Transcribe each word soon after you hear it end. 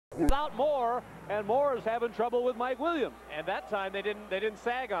Out Moore, and Moore is having trouble with Mike Williams. And that time they didn't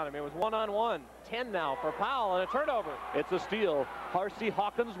sag on him. It was one-on-one. 10 now for Powell and a turnover. It's a steal. Hersey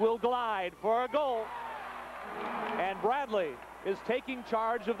Hawkins will glide for a goal. And Bradley is taking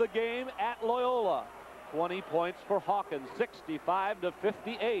charge of the game at Loyola. 20 points for Hawkins,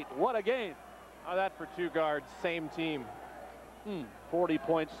 65-58. What a game. Oh, that for two guards, same team. 40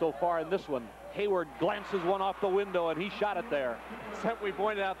 points so far in this one. Hayward glances one off the window, and he shot it there. Except we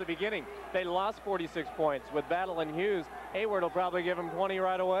pointed out at the beginning, they lost 46 points. With Battle and Hughes, Hayward will probably give him 20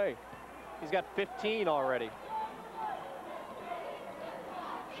 right away. He's got 15 already.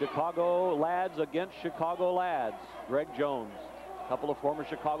 Chicago lads against Chicago lads. Greg Jones, a couple of former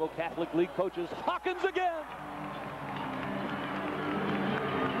Chicago Catholic League coaches. Hawkins again.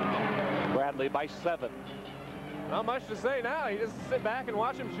 Bradley by 7. Not much to say now. You just sit back and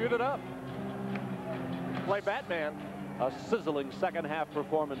watch him shoot it up. Play Batman. A sizzling second half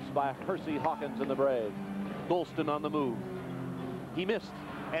performance by Hersey Hawkins and the Braves. Golston on the move. He missed.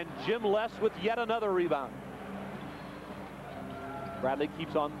 And Jim Less with yet another rebound. Bradley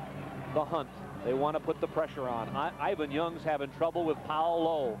keeps on the hunt. They want to put the pressure on. Ivan Young's having trouble with Powell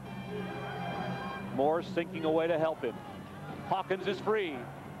low. Moore sinking away to help him. Hawkins is free.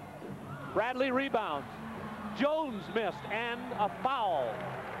 Bradley rebounds. Jones missed, and a foul.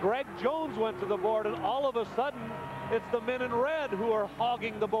 Greg Jones went to the board, and all of a sudden, it's the men in red who are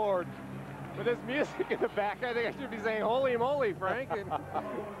hogging the board. With this music in the back, I think I should be saying, holy moly, Frank. And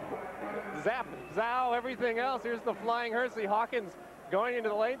zap, zow, everything else. Here's the flying Hersey Hawkins going into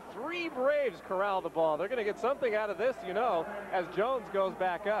the lane. 3 Braves corral the ball. They're going to get something out of this, you know, as Jones goes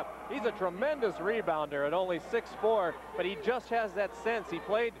back up. He's a tremendous rebounder at only 6'4", but he just has that sense. He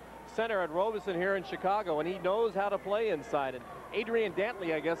played center at Robeson here in Chicago, and he knows how to play inside. And Adrian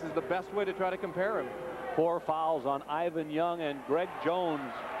Dantley, I guess, is the best way to try to compare him. 4 fouls on Ivan Young, and Greg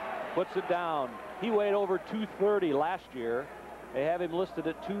Jones puts it down. He weighed over 230 last year. They have him listed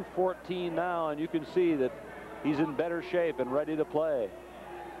at 214 now, and you can see that he's in better shape and ready to play.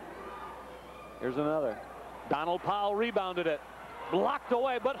 Here's another. Donald Powell rebounded it. Blocked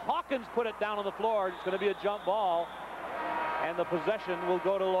away, but Hawkins put it down on the floor. It's going to be a jump ball, and the possession will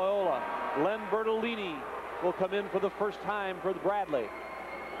go to Loyola. Len Bertolini will come in for the first time for Bradley.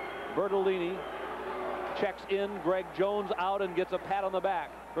 Bertolini checks in, Greg Jones out, and gets a pat on the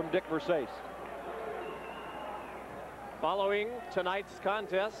back from Dick Versace. Following tonight's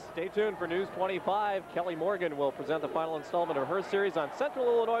contest, stay tuned for News 25. Kelly Morgan will present the final installment of her series on Central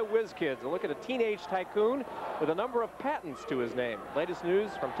Illinois Whiz Kids. A look at a teenage tycoon with a number of patents to his name. Latest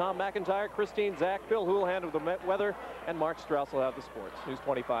news from Tom McIntyre, Christine Zach, Bill Houlihan with the weather, and Mark Strauss will have the sports. News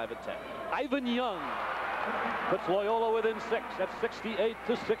 25 at 10. Ivan Young puts Loyola within 6 at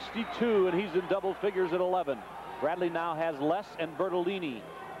 68-62, and he's in double figures at 11. Bradley now has Less and Bertolini,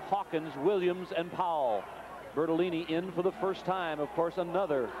 Hawkins, Williams, and Powell. Bertolini in for the first time. Of course,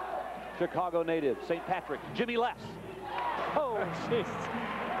 another Chicago native, St. Patrick, Jimmy Less. Oh, jeez.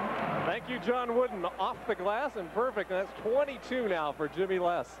 Thank you, John Wooden. Off the glass and perfect. That's 22 now for Jimmy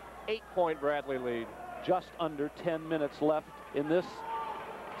Less. 8-point Bradley lead. Just under 10 minutes left in this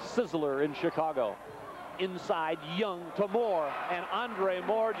sizzler in Chicago. Inside, Young to Moore, and Andre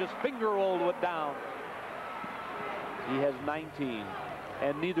Moore just finger rolled it down. He has 19,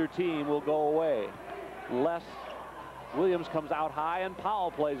 and neither team will go away. Less. Williams comes out high, and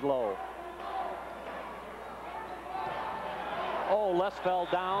Powell plays low. Oh, Les fell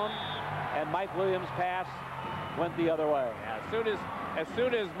down, and Mike Williams' pass went the other way. Yeah, as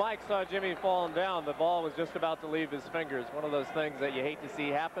soon as Mike saw Jimmy falling down, the ball was just about to leave his fingers. One of those things that you hate to see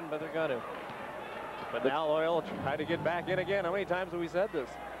happen, but they're going to. But now Loyola try to get back in again. How many times have we said this?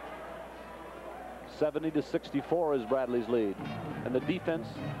 70-64 is Bradley's lead, and the defense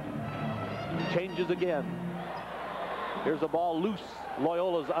changes again. Here's a ball loose.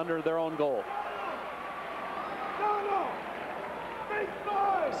 Loyola's under their own goal.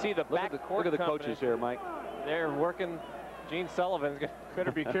 See the back look at the coaches here, Mike. They're working. Gene Sullivan's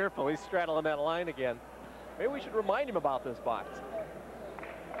better be careful. He's straddling that line again. Maybe we should remind him about this box.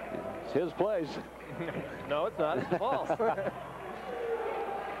 It's his place. No, it's not. It's the ball.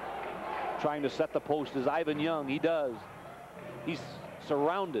 Trying to set the post is Ivan Young. He does. He's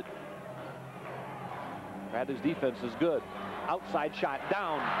surrounded. Bradley's defense is good. Outside shot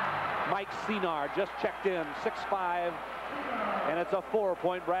down. Mike Senar just checked in. 6'5", and it's a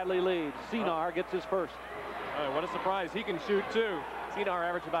 4-point Bradley lead. Senar gets his first. What a surprise. He can shoot too. Senar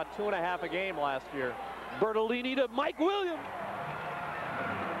averaged about 2.5 a game last year. Bertolini to Mike Williams.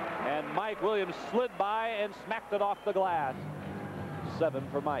 And Mike Williams slid by and smacked it off the glass. 7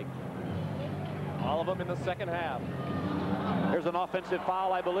 for Mike. All of them in the second half. Here's an offensive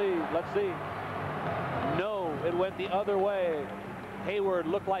foul, I believe. Let's see. No, it went the other way. Hayward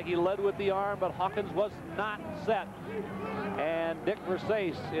looked like he led with the arm, but Hawkins was not set. And Dick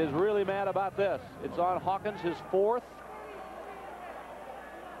Versace is really mad about this. It's on Hawkins, his 4th.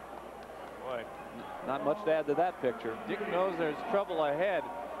 Boy, not much to add to that picture. Dick knows there's trouble ahead.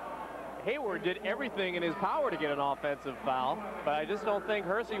 Hayward did everything in his power to get an offensive foul, but I just don't think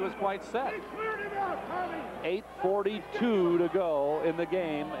Hersey was quite set. 8:42 to go in the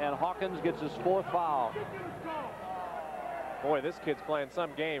game, and Hawkins gets his 4th foul. Boy, this kid's playing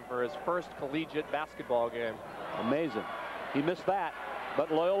some game for his first collegiate basketball game. Amazing. He missed that,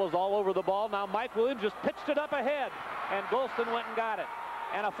 but Loyola's all over the ball. Now Mike Williams just pitched it up ahead, and Golston went and got it.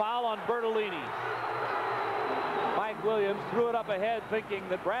 And a foul on Bertolini. Mike Williams threw it up ahead thinking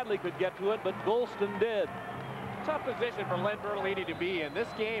that Bradley could get to it, but Golston did. Tough position for Len Bertolini to be in. This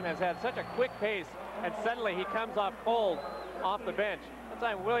game has had such a quick pace, and suddenly he comes off cold off the bench.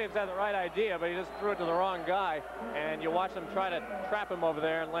 Time Williams had the right idea, but he just threw it to the wrong guy, and you watch them try to trap him over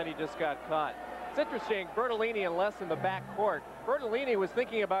there, and Lenny just got caught. It's interesting, Bertolini and Les in the back court. Bertolini was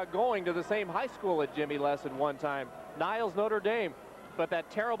thinking about going to the same high school as Jimmy Les at one time, Niles, Notre Dame. But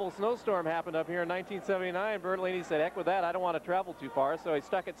that terrible snowstorm happened up here in 1979. Bertolini said, heck with that, I don't want to travel too far. So he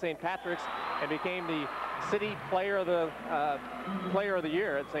stuck at St. Patrick's and became the city player of the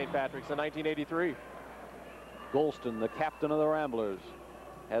year at St. Patrick's in 1983. Golston, the captain of the Ramblers,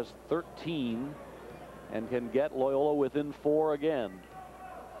 has 13 and can get Loyola within 4 again.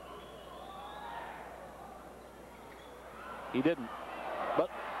 He didn't, but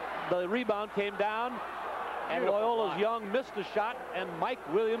the rebound came down, and Loyola's Young missed a shot, and Mike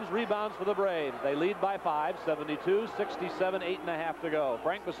Williams rebounds for the Braves. They lead by 5, 72-67, 8.5 to go.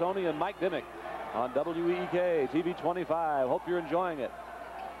 Frank Bassoni and Mike Dimmick on WEEK TV 25. Hope you're enjoying it.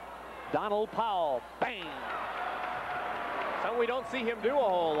 Donald Powell, bang! Something we don't see him do a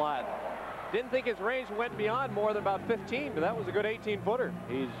whole lot. Didn't think his range went beyond more than about 15, but that was a good 18-footer.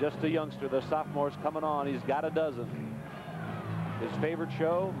 He's just a youngster. The sophomore's coming on. He's got a dozen. His favorite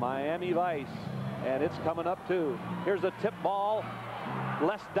show, Miami Vice, and it's coming up too. Here's a tip ball.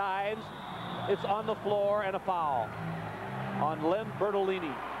 Les dives. It's on the floor, and a foul on Len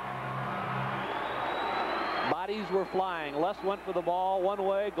Bertolini. Bodies were flying. Les went for the ball one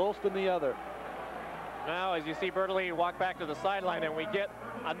way, Golston the other. Now, as you see Bertolini walk back to the sideline, and we get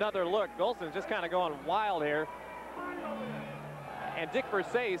another look. Golston's just kind of going wild here. And Dick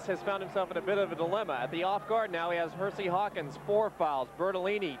Versace has found himself in a bit of a dilemma. At the off guard now, he has Hersey Hawkins, 4 fouls,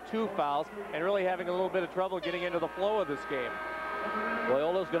 Bertolini, 2 fouls, and really having a little bit of trouble getting into the flow of this game.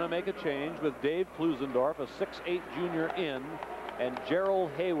 Loyola's going to make a change with Dave Klusendorf, a 6'8 junior in, and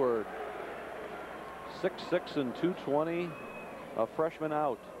Gerald Hayward, 6'6 and 220, a freshman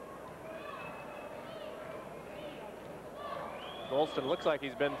out. Golston looks like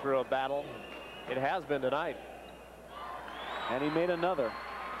he's been through a battle. It has been tonight. And he made another.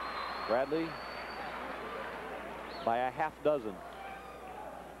 Bradley by a half dozen.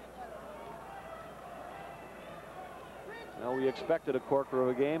 Now, we expected a corker of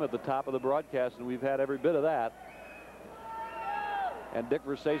a game at the top of the broadcast, and we've had every bit of that. And Dick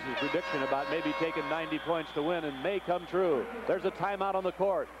Versace's prediction about maybe taking 90 points to win and may come true. There's a timeout on the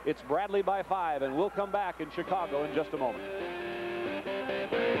court. It's Bradley by 5, and we'll come back in Chicago in just a moment.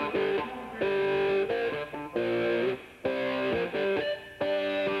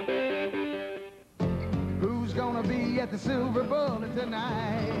 Who's gonna be at the Silver Bullet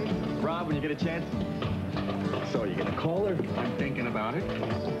tonight? Rob, when you get a chance. So, you gonna call her? I'm thinking about it.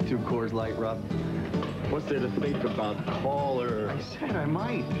 2 Coors Light, Rob. What's there to think about? Call her. I said I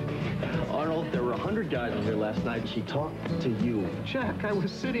might. Arnold, there were 100 guys in here last night. She talked to you. Jack, I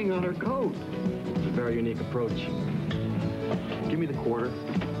was sitting on her coat. It's a very unique approach. Give me the quarter.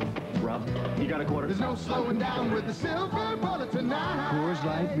 Rob, you got a quarter? There's no slowing down with the Silver Bullet tonight. Coors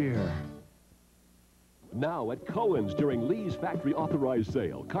Light beer. Now at Cohen's during Lee's factory authorized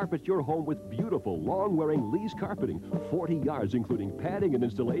sale. Carpet your home with beautiful, long-wearing Lee's carpeting. 40 yards, including padding and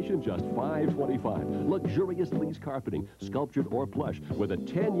installation, just $5.25. Luxurious Lee's carpeting, sculptured or plush, with a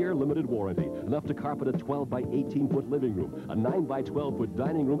 10-year limited warranty. Enough to carpet a 12 by 18-foot living room, a 9 by 12-foot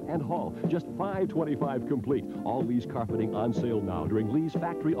dining room and hall. Just $5.25 complete. All Lee's carpeting on sale now during Lee's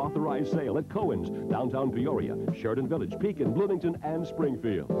factory authorized sale at Cohen's, downtown Peoria, Sheridan Village, Pekin, Bloomington, and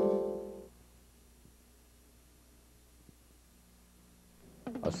Springfield.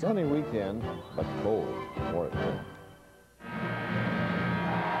 A sunny weekend, but cold, more at home.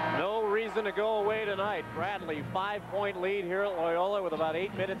 No reason to go away tonight. Bradley, 5-point lead here at Loyola with about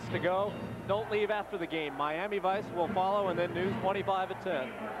 8 minutes to go. Don't leave after the game. Miami Vice will follow, and then News 25 at 10.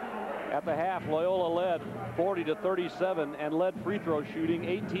 At the half, Loyola led 40-37 and led free throw shooting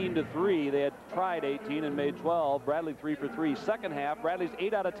 18-3. They had tried 18 and made 12. Bradley 3 for 3. Second half, Bradley's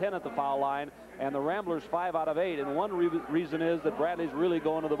 8 out of 10 at the foul line, and the Ramblers 5 out of 8. And one reason is that Bradley's really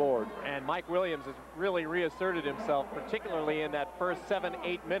going to the board. And Mike Williams has really reasserted himself, particularly in that first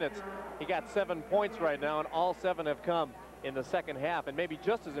 7-8 minutes. He got 7 points right now, and all 7 have come in the second half. And maybe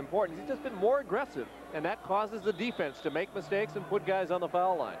just as important, he's just been more aggressive, and that causes the defense to make mistakes and put guys on the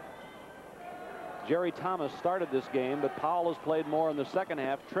foul line. Jerry Thomas started this game, but Powell has played more in the second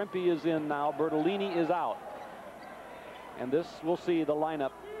half. Trimpe is in now. Bertolini is out. And this, we'll see the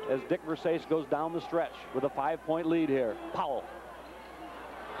lineup as Dick Versace goes down the stretch with a 5-point lead here. Powell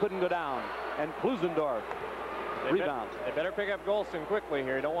couldn't go down, and Klusendorf rebounds. They better pick up Golston quickly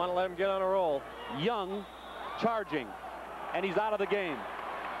here. You don't want to let him get on a roll. Young charging, and he's out of the game.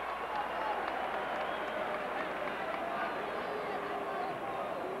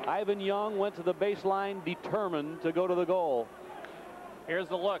 Ivan Young went to the baseline determined to go to the goal. Here's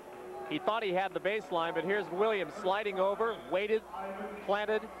the look. He thought he had the baseline, but here's Williams sliding over, waited,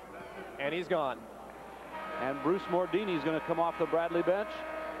 planted, and he's gone. And Bruce Mordini is going to come off the Bradley bench.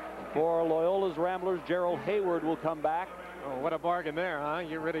 For Loyola's Ramblers, Gerald Hayward will come back. Oh, what a bargain there, huh? You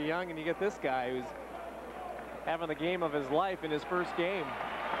get rid of Young and you get this guy who's having the game of his life in his first game.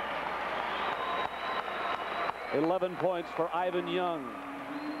 11 points for Ivan Young.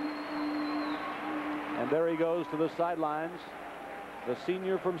 And there he goes to the sidelines. The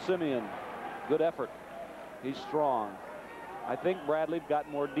senior from Simeon. Good effort. He's strong. I think Bradley got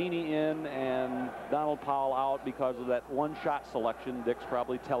Mordini in and Donald Powell out because of that one-shot selection Dick's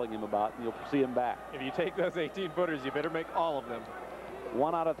probably telling him about, and you'll see him back. If you take those 18-footers, you better make all of them.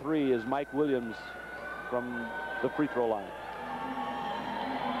 1 out of 3 is Mike Williams from the free throw line.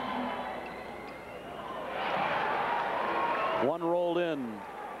 One rolled in.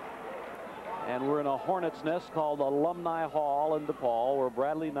 And we're in a hornet's nest called Alumni Hall in DePaul, where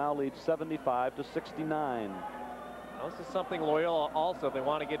Bradley now leads 75-69. Now, this is something Loyola also, they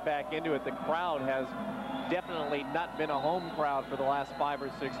want to get back into it. The crowd has definitely not been a home crowd for the last 5 or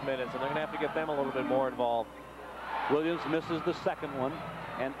 6 minutes, and they're going to have to get them a little bit more involved. Williams misses the second one,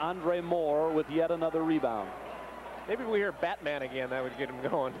 and Andre Moore with yet another rebound. Maybe if we hear Batman again, that would get him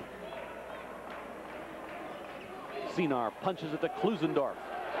going. Sinar punches it to Klusendorf.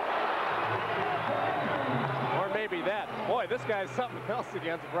 Or maybe that. Boy, this guy's something else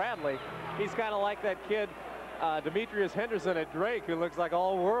against Bradley. He's kind of like that kid, Demetrius Henderson at Drake, who looks like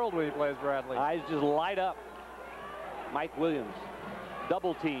all world when he plays Bradley. Eyes just light up. Mike Williams,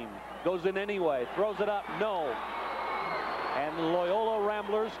 double team, goes in anyway, throws it up, no. And the Loyola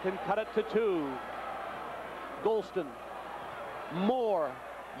Ramblers can cut it to 2. Golston, Moore,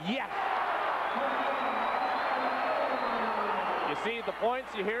 yes. You see the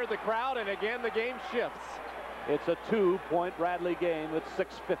points, you hear the crowd, and again the game shifts. It's a 2-point Bradley game with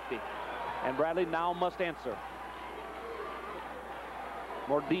 6:50. And Bradley now must answer.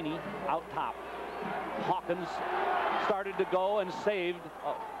 Mordini out top. Hawkins started to go and saved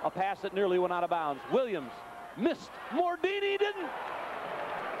a pass that nearly went out of bounds. Williams missed. Mordini didn't.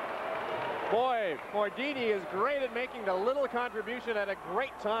 Boy, Mordini is great at making the little contribution at a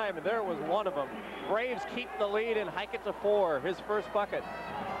great time, and there was one of them. Braves keep the lead and hike it to 4, his first bucket.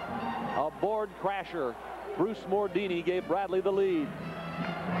 A board crasher. Bruce Mordini gave Bradley the lead.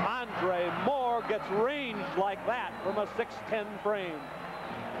 Andre Moore gets ranged like that from a 6'10" frame.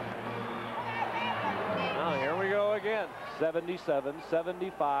 Well, here we go again.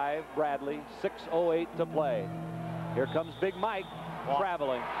 77-75 Bradley, 6:08 to play. Here comes Big Mike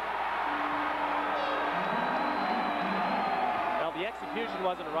traveling. The execution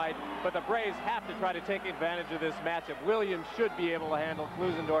wasn't right, but the Braves have to try to take advantage of this matchup. Williams should be able to handle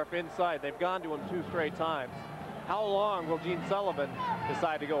Klusendorf inside. They've gone to him 2 straight times. How long will Gene Sullivan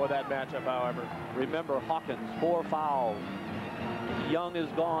decide to go with that matchup, however? Remember, Hawkins, 4 fouls. Young is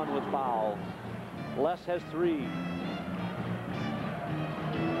gone with fouls. Les has 3.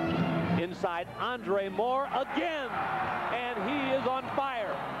 Inside, Andre Moore again, and he is on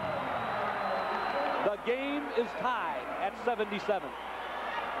fire. The game is tied at 77.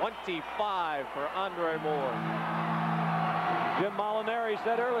 25 for Andre Moore. Jim Molinari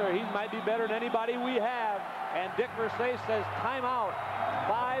said earlier he might be better than anybody we have. And Dick Versace says timeout.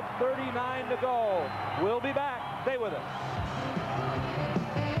 5:39 to go. We'll be back. Stay with us.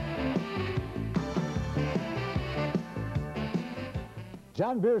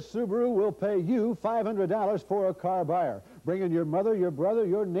 John Beer Subaru will pay you $500 for a car buyer. Bring in your mother, your brother,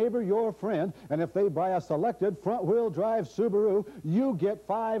 your neighbor, your friend, and if they buy a selected front-wheel drive Subaru, you get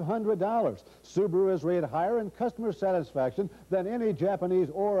 $500. Subaru is rated higher in customer satisfaction than any Japanese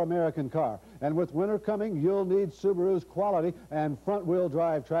or American car. And with winter coming, you'll need Subaru's quality and front-wheel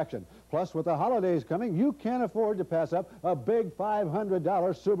drive traction. Plus, with the holidays coming, you can't afford to pass up a big $500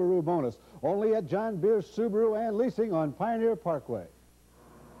 Subaru bonus. Only at John Beer's Subaru and Leasing on Pioneer Parkway.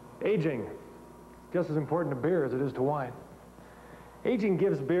 Aging, just as important to beer as it is to wine. Aging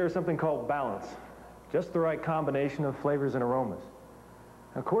gives beer something called balance, just the right combination of flavors and aromas.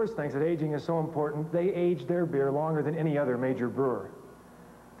 Of course, thinks that aging is so important, they age their beer longer than any other major brewer.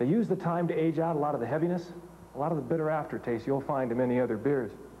 They use the time to age out a lot of the heaviness, a lot of the bitter aftertaste you'll find in many other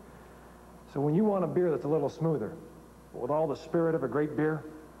beers. So when you want a beer that's a little smoother, but with all the spirit of a great beer,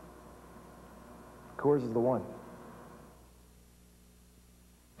 Coors is the one.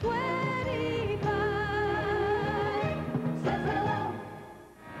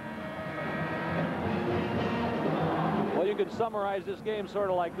 Well, you can summarize this game sort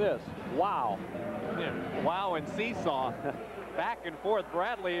of like this. Wow. Yeah, wow and seesaw. Back and forth.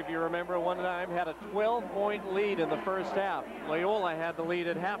 Bradley, if you remember, one time had a 12-point lead in the first half. Loyola had the lead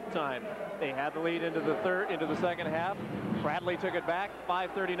at halftime. They had the lead into the second half. Bradley took it back,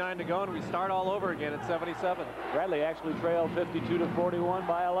 5:39 to go, and we start all over again at 77. Bradley actually trailed 52-41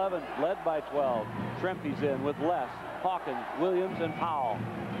 by 11, led by 12. Trempy's in with Les, Hawkins, Williams, and Powell.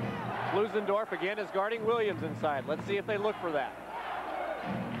 Klusendorf again is guarding Williams inside. Let's see if they look for that.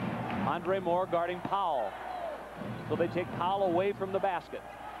 Andre Moore guarding Powell. So they take Powell away from the basket.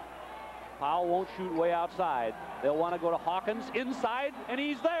 Powell won't shoot way outside. They'll want to go to Hawkins inside, and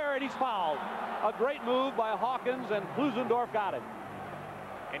he's there, and he's fouled. A great move by Hawkins, and Klusendorf got it.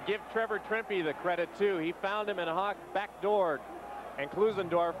 And give Trevor Trempy the credit, too. He found him, and Hawk backdoored. And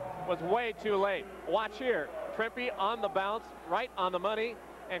Klusendorf was way too late. Watch here. Trempy on the bounce, right on the money,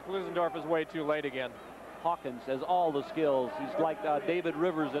 and Klusendorf is way too late again. Hawkins has all the skills. He's like David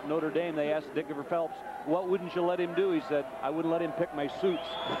Rivers at Notre Dame. They asked Dick Phelps, what wouldn't you let him do? He said, I wouldn't let him pick my suits.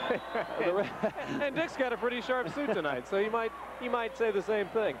 And Dick's got a pretty sharp suit tonight, so he might say the same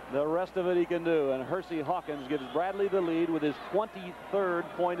thing. The rest of it he can do. And Hersey Hawkins gives Bradley the lead with his 23rd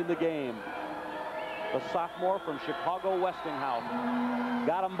point in the game. The sophomore from Chicago Westinghouse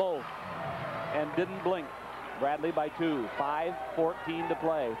got them both and didn't blink. Bradley by 2, 5:14 to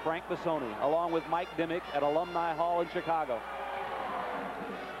play. Frank Bissoni along with Mike Dimmick at Alumni Hall in Chicago.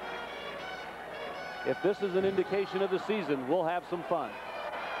 If this is an indication of the season, we'll have some fun.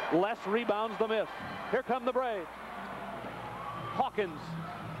 Les rebounds the miss. Here come the Braves. Hawkins.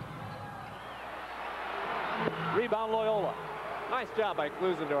 Rebound Loyola. Nice job by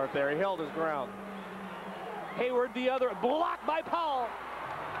Klusendorf there. He held his ground. Hayward the other. Blocked by Powell.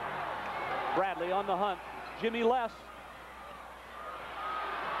 Bradley on the hunt. Jimmy Les.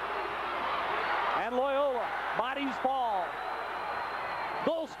 And Loyola. Bodies fall.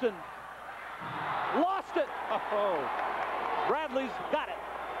 Golston. Lost it. Oh. Bradley's got it.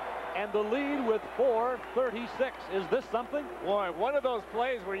 And the lead with 4:36. Is this something? Boy, one of those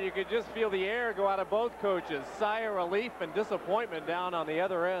plays where you could just feel the air go out of both coaches. Sigh of relief and disappointment down on the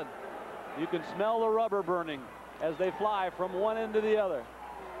other end. You can smell the rubber burning as they fly from one end to the other.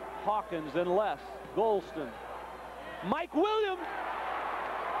 Hawkins and Les. Golston. Mike Williams.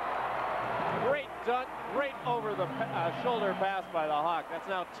 Great dunk, great over the shoulder pass by the Hawk. That's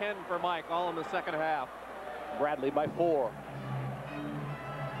now 10 for Mike, all in the second half. Bradley by 4.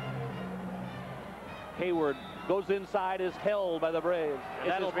 Hayward goes inside, is held by the Braves.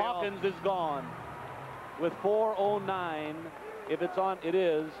 Hawkins is gone. With 4:09, if it's on, it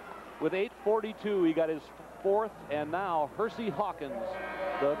is. With 8:42, he got his 4th, and now Hersey Hawkins,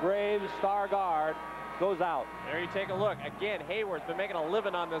 the Braves star guard, goes out. There you take a look. Again, Hayward's been making a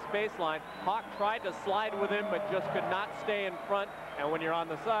living on this baseline. Hawk tried to slide with him, but just could not stay in front. And when you're on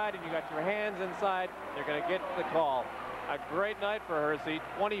the side and you got your hands inside, you're going to get the call. A great night for Hersey.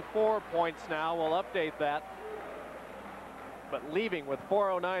 24 points now. We'll update that. But leaving with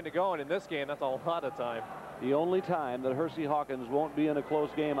 4:09 to go, and in this game, that's a lot of time. The only time that Hersey Hawkins won't be in a close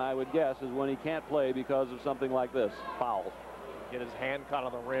game, I would guess, is when he can't play because of something like this. Foul. Get his hand caught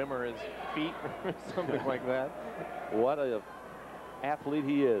on the rim or his feet or something like that. What a athlete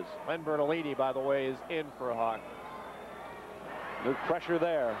he is. Len Bertolini, by the way, is in for a Hawk. There's pressure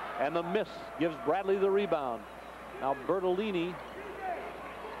there, and the miss gives Bradley the rebound. Now Bertolini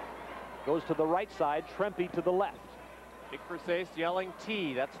goes to the right side, Trempy to the left. Dick Versace yelling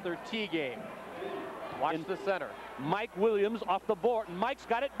T. That's their T game. Watch the center. Mike Williams off the board, and Mike's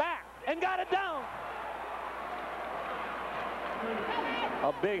got it back and got it down.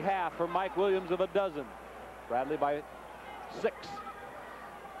 A big half for Mike Williams of a dozen. Bradley by 6.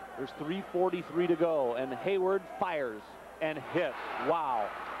 There's 3:43 to go, and Hayward fires and hits. Wow,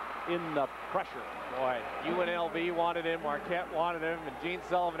 in the pressure. Boy, UNLV wanted him, Marquette wanted him, and Gene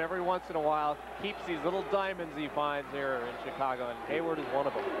Sullivan every once in a while keeps these little diamonds he finds here in Chicago, and Hayward is one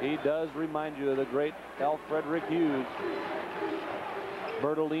of them. He does remind you of the great Alfrederick Hughes.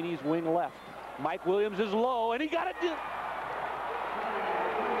 Bertolini's wing left. Mike Williams is low, and he got it.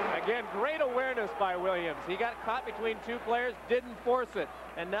 Again, great awareness by Williams. He got caught between two players, didn't force it.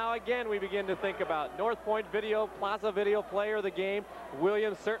 And now again we begin to think about North Point Video, Plaza Video player of the game.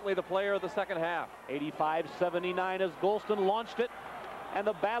 Williams certainly the player of the second half. 85-79 as Golston launched it, and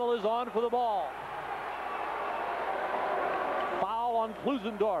the battle is on for the ball. Foul on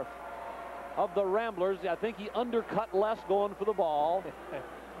Klusendorf of the Ramblers. I think he undercut Les going for the ball.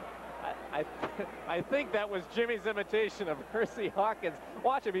 I think that was Jimmy's imitation of Hersey Hawkins.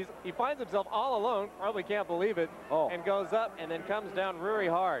 Watch him. He finds himself all alone, probably can't believe it, and goes up and then comes down very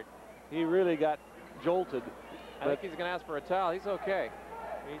hard. He really got jolted. I think he's going to ask for a towel. He's okay.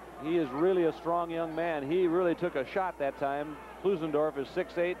 He is really a strong young man. He really took a shot that time. Klusendorf is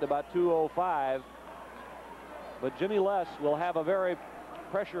 6'8", and about 205. But Jimmy Les will have a very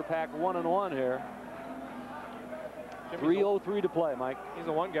pressure-packed 1-on-1 here. 3:03 to play, Mike. He's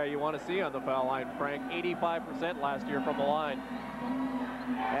the one guy you want to see on the foul line, Frank. 85% last year from the line.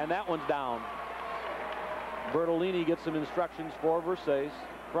 And that one's down. Bertolini gets some instructions from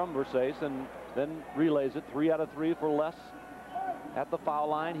Versace, and then relays it. 3 out of 3 for Les at the foul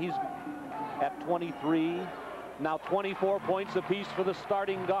line. He's at 23. Now 24 points apiece for the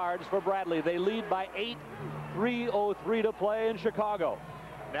starting guards for Bradley. They lead by 8. 3:03 to play in Chicago.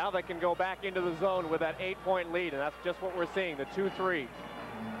 Now they can go back into the zone with that 8-point lead, and that's just what we're seeing, the 2-3.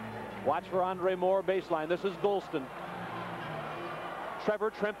 Watch for Andre Moore baseline. This is Golston. Trevor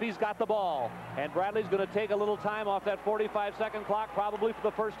Trempy's got the ball, and Bradley's going to take a little time off that 45-second clock, probably for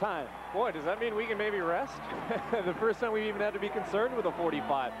the first time. Boy, does that mean we can maybe rest? The first time we even had to be concerned with a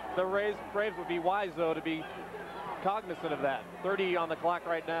 45. The Braves would be wise, though, to be cognizant of that. 30 on the clock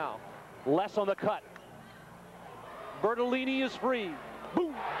right now. Les on the cut. Bertolini is free.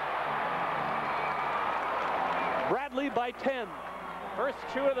 Boom! Bradley by 10. First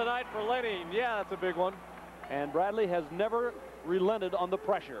 2 of the night for Lenny. Yeah, that's a big one. And Bradley has never relented on the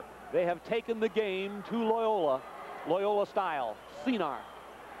pressure. They have taken the game to Loyola style. Sinar.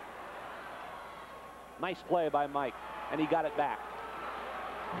 Nice play by Mike, and he got it back.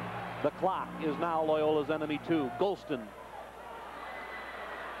 The clock is now Loyola's enemy too. Golston.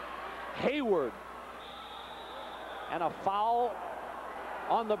 Hayward. And a foul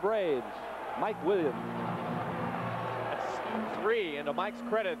on the Braves. Mike Williams. That's 3, and to Mike's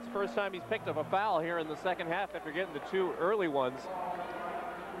credit, it's the first time he's picked up a foul here in the second half after getting the 2 early ones.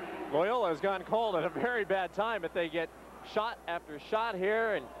 Loyola has gone cold at a very bad time, but they get shot after shot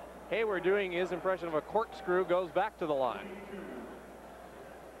here, and Hayward, doing his impression of a corkscrew, goes back to the line.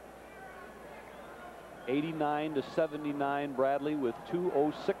 89-79 Bradley with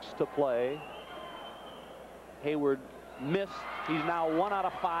 2:06 to play. Hayward missed. He's now 1 out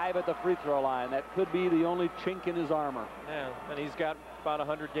of 5 at the free throw line. That could be the only chink in his armor. Yeah, and he's got about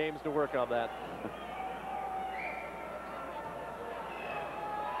 100 games to work on that.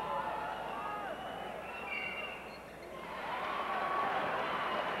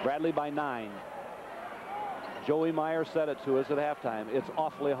 Bradley by 9. Joey Meyer said it to us at halftime. It's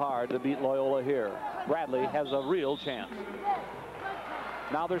awfully hard to beat Loyola here. Bradley has a real chance.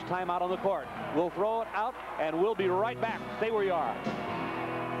 Now there's time out on the court. We'll throw it out, and we'll be right back. Stay where you are.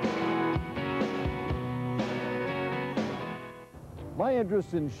 My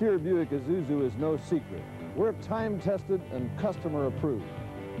interest in Shear Buick Isuzu is no secret. We're time-tested and customer-approved.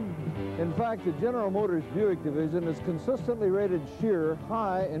 In fact, the General Motors Buick division has consistently rated Shear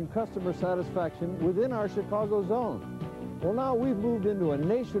high in customer satisfaction within our Chicago zone. Well, now we've moved into a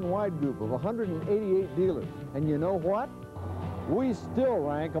nationwide group of 188 dealers. And you know what? We still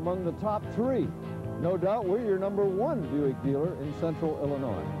rank among the top 3. No doubt we're your #1 Buick dealer in Central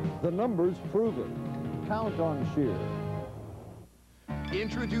Illinois. The numbers prove it. Count on Shear.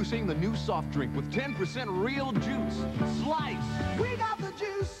 Introducing the new soft drink with 10% real juice. Slice! We got the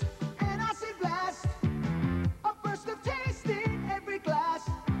juice, and I say blast. A burst of taste in every glass.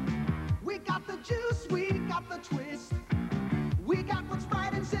 We got the juice, we got the twist. We got what's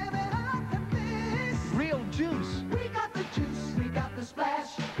right in 7-Up and this. Real juice! We got the juice, we got the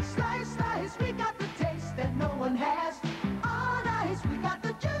splash. Slice, slice, we got the taste that no one has. On ice, we got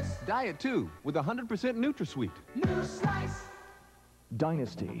the juice. Diet 2 with 100% NutraSweet. New slice.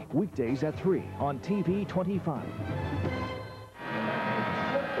 Dynasty, weekdays at 3 on TV 25.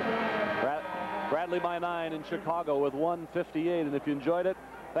 Bradley by 9 in Chicago with 1:58. And if you enjoyed it,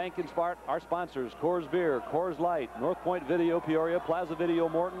 thank and part our sponsors: Coors Beer, Coors Light, North Point Video, Peoria, Plaza Video,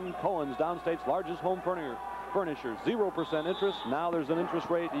 Morton, Cohen's, Downstate's largest home furnishers. 0% interest. Now there's an interest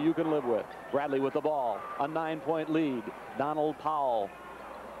rate you can live with. Bradley with the ball. A 9-point lead. Donald Powell.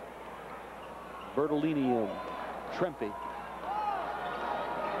 Bertolini in. Trempe.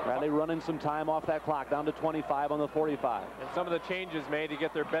 Bradley running some time off that clock, down to 25 on the 45. And some of the changes made to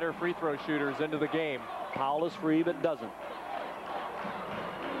get their better free throw shooters into the game. Powell is free, but doesn't.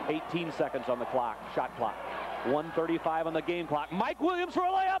 18 seconds on the clock, shot clock. 1:35 on the game clock. Mike Williams for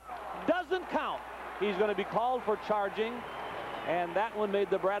a layup. Doesn't count. He's going to be called for charging, and that one made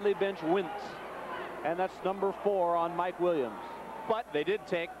the Bradley bench wince. And that's number 4 on Mike Williams. But they did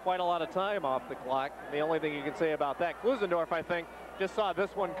take quite a lot of time off the clock. The only thing you can say about that, Klusendorf, I think, just saw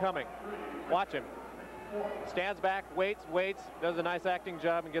this one coming. Watch him. Stands back, waits, does a nice acting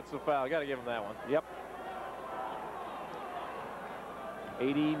job, and gets the foul. Got to give him that one. Yep.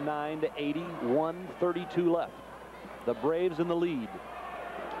 89-80, 1:32 left. The Braves in the lead.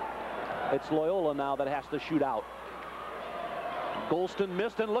 It's Loyola now that has to shoot out. Golston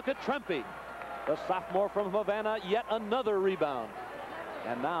missed, and look at Trempe. The sophomore from Havana, yet another rebound.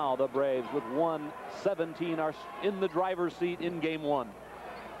 And now the Braves with 1:17 are in the driver's seat in game 1.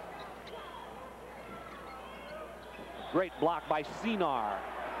 Great block by Sinar.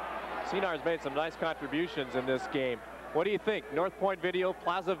 Sinar's made some nice contributions in this game. What do you think? North Point Video,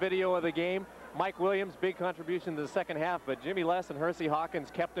 Plaza Video of the game. Mike Williams, big contribution to the second half, but Jimmy Les and Hersey Hawkins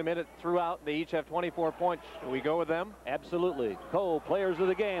kept him in it throughout. They each have 24 points. Should we go with them? Absolutely. Co-players of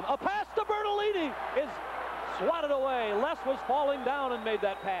the game. A pass to Bertolini is swatted away. Les was falling down and made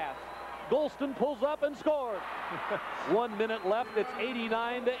that pass. Golston pulls up and scores. 1 minute left. It's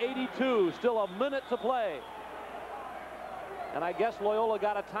 89-82. Still a minute to play. And I guess Loyola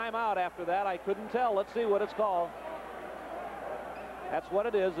got a timeout after that. I couldn't tell. Let's see what it's called. That's what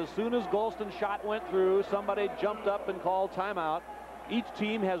it is. As soon as Golston's shot went through, somebody jumped up and called timeout. Each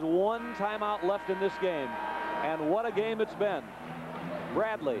team has 1 timeout left in this game. And what a game it's been.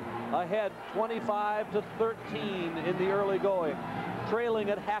 Bradley ahead 25-13 in the early going. Trailing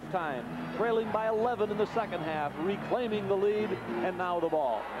at halftime. Trailing by 11 in the second half. Reclaiming the lead, and now the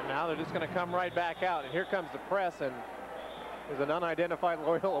ball. And now they're just going to come right back out. And here comes the press, and there's an unidentified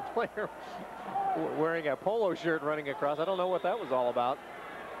Loyola player wearing a polo shirt running across. I don't know what that was all about.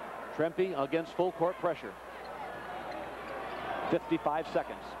 Trempe against full court pressure. 55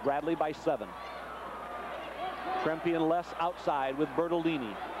 seconds. Bradley by 7. Trempe and Les outside with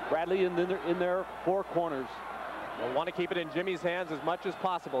Bertolini. Bradley in their 4 corners. They'll want to keep it in Jimmy's hands as much as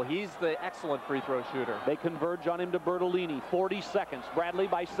possible. He's the excellent free throw shooter. They converge on him to Bertolini. 40 seconds. Bradley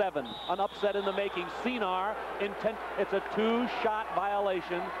by 7. An upset in the making. Sinar intent. It's a 2-shot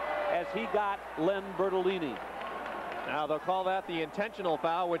violation as he got Len Bertolini. Now they'll call that the intentional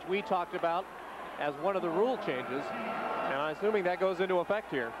foul, which we talked about as one of the rule changes. And I'm assuming that goes into effect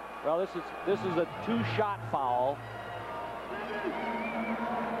here. Well, this is a 2-shot foul.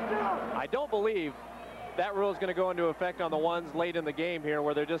 I don't believe that rule is going to go into effect on the ones late in the game here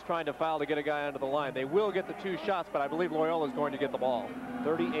where they're just trying to foul to get a guy under the line. They will get the 2 shots, but I believe Loyola is going to get the ball.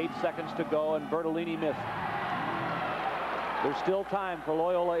 38 seconds to go, and Bertolini missed. There's still time for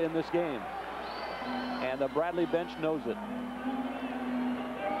Loyola in this game, and the Bradley bench knows it.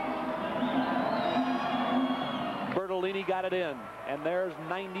 Bertolini got it in, and there's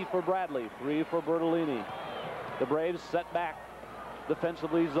 90 for Bradley, 3 for Bertolini. The Braves set back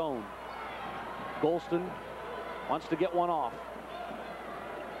defensively, zone. Golston wants to get one off.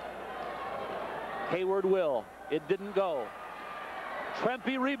 Hayward will. It didn't go.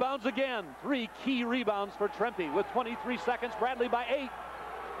 Trempe rebounds again. 3 key rebounds for Trempe with 23 seconds. Bradley by 8.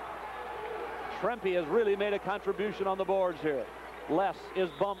 Trempe has really made a contribution on the boards here. Les is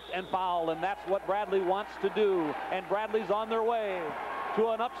bumped and fouled, and that's what Bradley wants to do. And Bradley's on their way to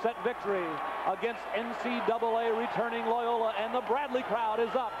an upset victory against NCAA returning Loyola, and the Bradley crowd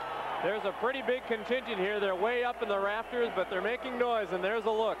is up. There's a pretty big contingent here. They're way up in the rafters, but they're making noise, and there's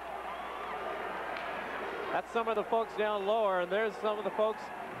a look. That's some of the folks down lower, and there's some of the folks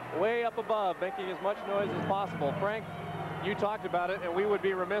way up above making as much noise as possible. Frank, you talked about it, and we would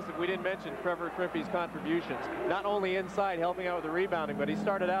be remiss if we didn't mention Trevor Trempe's contributions. Not only inside helping out with the rebounding, but he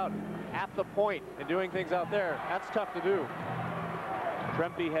started out at the point and doing things out there. That's tough to do.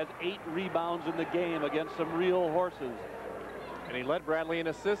 Trempe has 8 rebounds in the game against some real horses. And he led Bradley in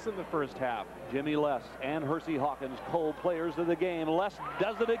assists in the first half. Jimmy Les and Hersey Hawkins, co-players of the game. Les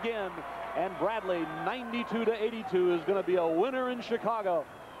does it again, and Bradley, 92-82, is going to be a winner in Chicago.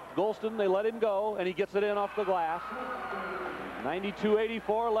 Golston, they let him go, and he gets it in off the glass.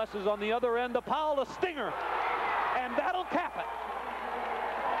 92-84. Les is on the other end. The Powell, the stinger. And that'll cap it.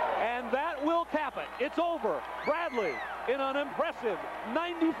 And that will cap it. It's over. Bradley in an impressive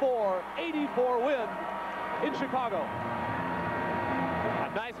 94-84 win in Chicago.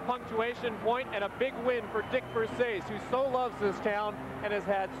 A nice punctuation point and a big win for Dick Versace, who so loves this town and has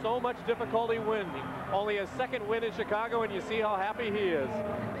had so much difficulty winning. Only his second win in Chicago, and you see how happy he is.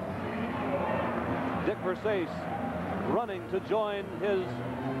 Dick Versace running to join his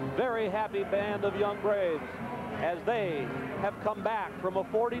very happy band of young Braves as they have come back from a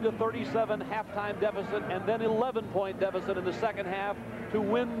 40-37 halftime deficit and then 11-point deficit in the second half to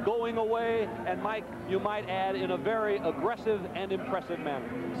win going away, and Mike, you might add, in a very aggressive and impressive manner.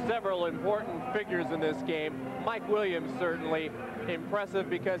 Several important figures in this game. Mike Williams certainly impressive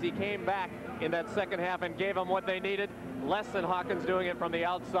because he came back in that second half and gave them what they needed. Les and Hawkins doing it from the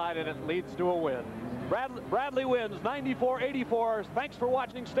outside, and it leads to a win. Bradley wins 94-84. Thanks for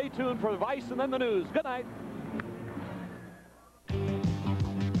watching. Stay tuned for Vice and then the news. Good night.